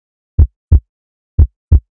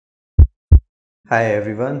Hi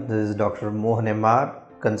everyone, this is Dr. Mohan M R,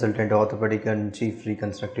 consultant orthopedic and chief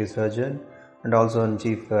reconstructive surgeon and also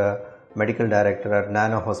chief medical director at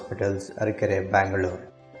Nano Hospitals, Arikere, Bangalore.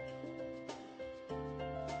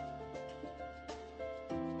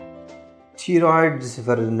 Steroids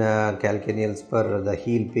for calcaneal spur, the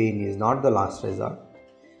heel pain is not the last resort.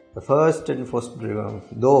 The first and first,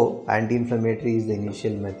 though anti-inflammatory is the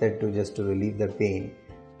initial method to relieve the pain,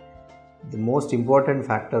 the most important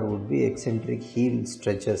factor would be eccentric heel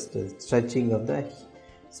stretches, the stretching of the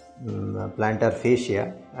plantar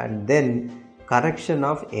fascia, and then correction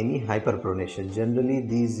of any hyperpronation. Generally,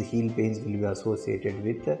 these heel pains will be associated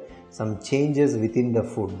with some changes within the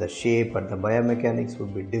foot. The shape and the biomechanics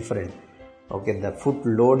would be different. Okay, the foot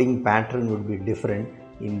loading pattern would be different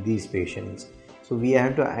in these patients. So we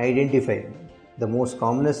have to identify. The most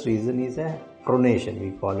commonest reason is a pronation.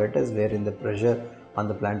 We call it as wherein the pressure on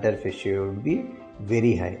the plantar fascia would be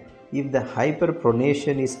very high. If the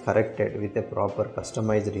hyperpronation is corrected with a proper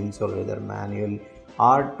customized insole, whether manual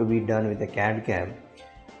or to be done with a CAD-CAM,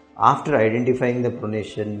 after identifying the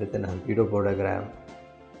pronation with a Pedopodogram,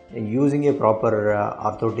 using a proper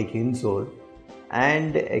Arthtrotic insole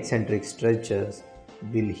and eccentric stretches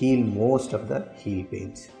will heal most of the heel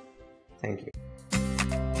pains. Thank you.